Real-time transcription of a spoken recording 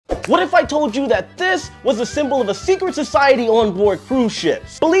What if I told you that this was a symbol of a secret society on board cruise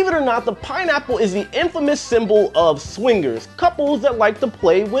ships? Believe it or not, the pineapple is the infamous symbol of swingers, couples that like to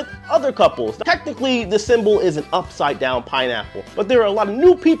play with other couples. Technically, the symbol is an upside down pineapple, but there are a lot of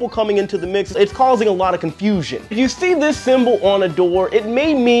new people coming into the mix. It's causing a lot of confusion. If you see this symbol on a door, it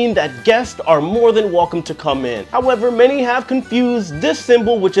may mean that guests are more than welcome to come in. However, many have confused this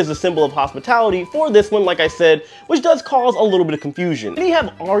symbol, which is a symbol of hospitality, for this one, like I said, which does cause a little bit of confusion. Many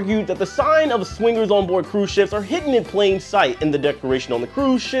have argued that the sign of swingers on board cruise ships are hidden in plain sight in the decoration on the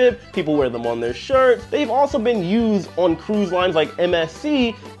cruise ship. People wear them on their shirts. They've also been used on cruise lines like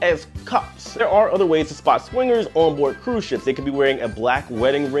MSC as cups. There are other ways to spot swingers on board cruise ships. They could be wearing a black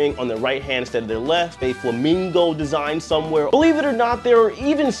wedding ring on their right hand instead of their left, a flamingo design somewhere. Believe it or not, there are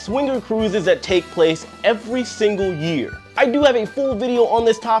even swinger cruises that take place every single year. I do have a full video on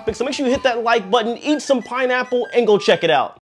this topic, so make sure you hit that like button, eat some pineapple, and go check it out.